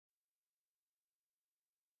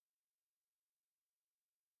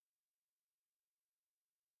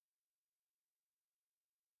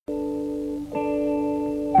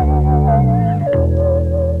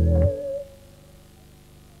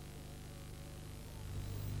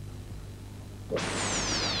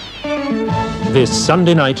This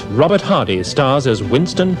Sunday night, Robert Hardy stars as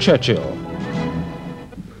Winston Churchill.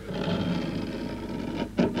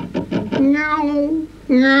 Meow,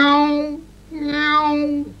 meow,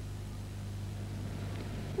 meow,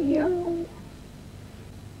 meow.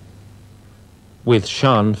 With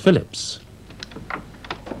Sian Phillips.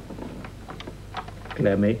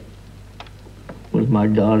 Clemmy, was my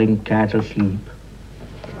darling cat asleep?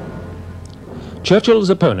 Churchill's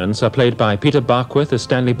opponents are played by Peter Barkworth as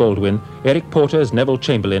Stanley Baldwin, Eric Porter as Neville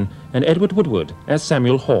Chamberlain, and Edward Woodward as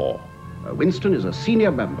Samuel Hoare. Winston is a senior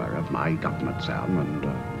member of my government, Sam,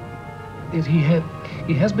 and... He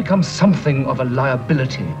has become something of a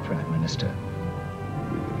liability, Prime Minister.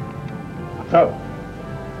 So,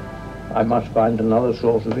 I must find another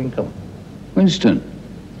source of income. Winston,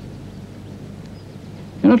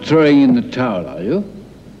 you're not throwing in the towel, are you?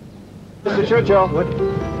 Mr. Churchill. What?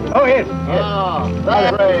 Oh, yes. Ah,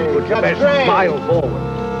 that's great. That's great. Smile forward.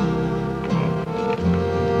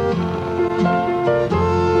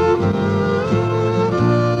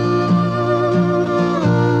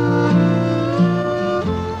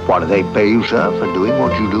 What do they pay you, sir, for doing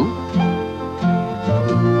what you do?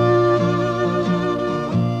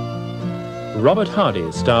 Robert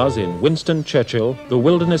Hardy stars in Winston Churchill, The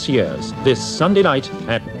Wilderness Years, this Sunday night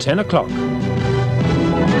at 10 o'clock.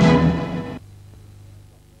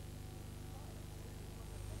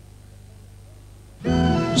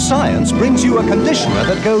 Science brings you a conditioner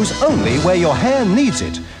that goes only where your hair needs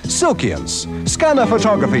it. SILKIENCE. Scanner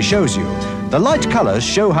photography shows you. The light colours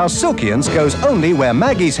show how SILKIENCE goes only where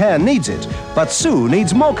Maggie's hair needs it, but Sue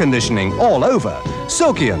needs more conditioning all over.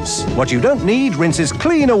 SILKIENCE. What you don't need rinses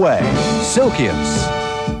clean away. SILKIENCE.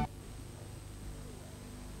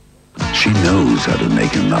 She knows how to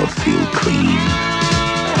make her mouth feel clean.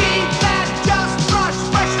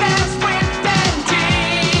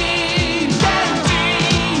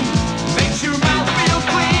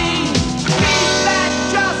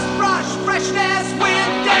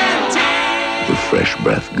 Fresh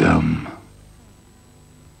breath gum.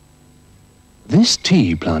 This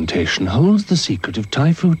tea plantation holds the secret of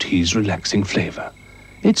TY-PHOO tea's relaxing flavour.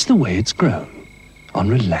 It's the way it's grown, on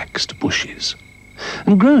relaxed bushes.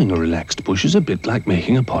 And growing a relaxed bush is a bit like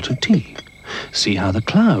making a pot of tea. See how the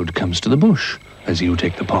cloud comes to the bush as you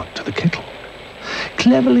take the pot to the kettle.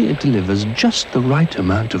 Cleverly it delivers just the right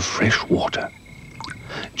amount of fresh water.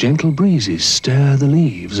 Gentle breezes stir the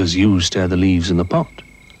leaves as you stir the leaves in the pot.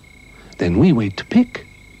 Then we wait to pick,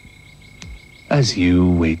 as you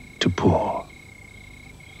wait to pour.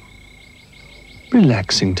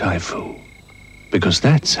 Relaxing TY-PHOO, because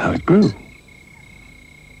that's how it grew.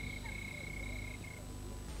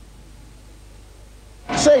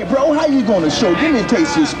 Say, bro, how you gonna show? Give me a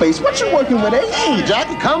taste of your space. What you working with, eh? Hey,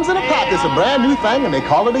 Jack, it comes in a pack. It's a brand new thing, and they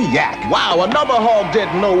call it a yak. Wow, another hog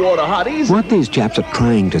didn't know water hotties. What these chaps are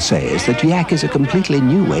trying to say is that yak is a completely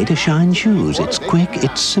new way to shine shoes. It's quick,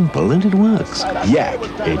 it's simple, and it works. Yak,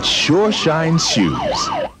 it sure shines shoes.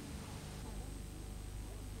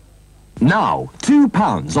 Now,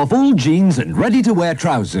 £2 off all jeans and ready-to-wear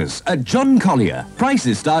trousers at John Collier.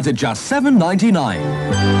 Prices start at just $7.99.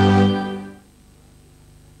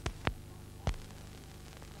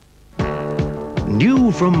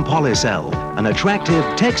 New from POLYCELL, an attractive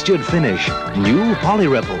textured finish, new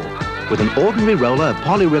POLYRIPPLE. With an ordinary roller,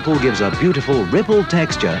 POLYRIPPLE gives a beautiful ripple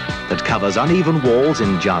texture that covers uneven walls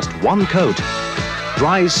in just one coat,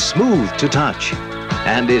 dries smooth to touch,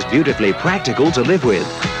 and is beautifully practical to live with.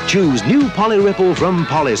 Choose new POLYRIPPLE from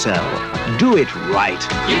POLYCELL. Do it right.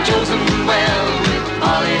 You've chosen well with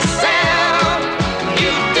POLYCELL.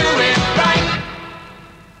 You do it right.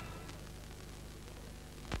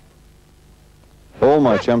 All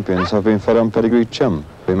my champions have been fed on pedigree CHUM.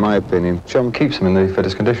 In my opinion, CHUM keeps them in the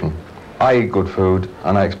fittest condition. I eat good food,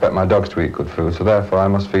 and I expect my dogs to eat good food, so therefore I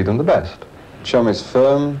must feed them the best. CHUM is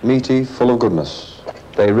firm, meaty, full of goodness.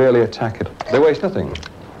 They really attack it. They waste nothing.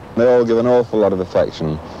 They all give an awful lot of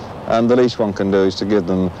affection, and the least one can do is to give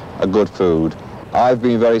them a good food. I've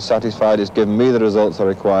been very satisfied. It's given me the results I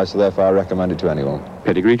require, so therefore I recommend it to anyone.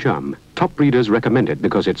 Pedigree CHUM. Top breeders recommend it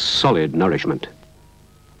because it's solid nourishment.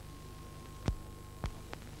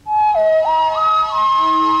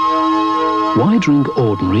 Why drink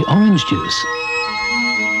ordinary orange juice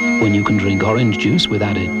when you can drink orange juice with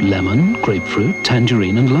added lemon, grapefruit,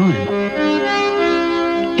 tangerine and lime?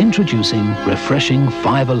 Introducing refreshing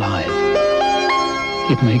 5 Alive.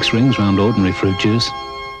 It makes rings round ordinary fruit juice.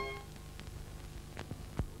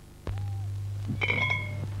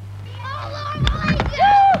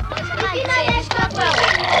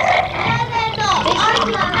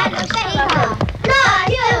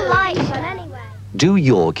 Do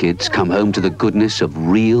your kids come home to the goodness of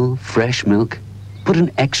real, fresh milk? Put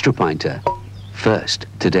an extra pinter first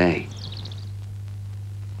today.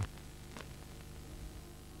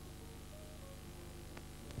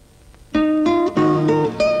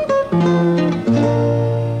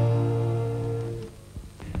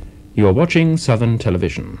 You're watching Southern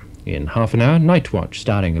Television. In half an hour, Night Watch,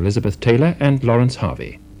 starring Elizabeth Taylor and Lawrence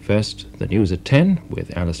Harvey. First, the news at 10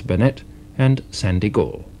 with Alastair Burnet and Sandy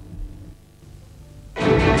Gall.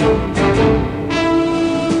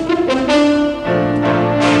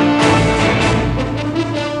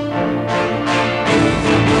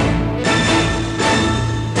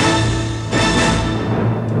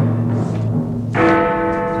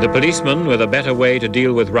 The policeman with a better way to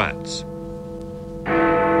deal with riots.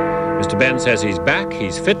 Mr. Ben says he's back,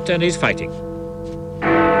 he's fit and he's fighting.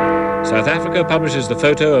 South Africa publishes the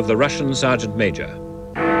photo of the Russian Sergeant Major.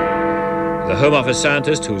 The Home Office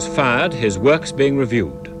scientist who's fired, his work's being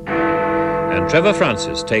reviewed. And Trevor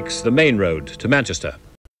Francis takes the main road to Manchester.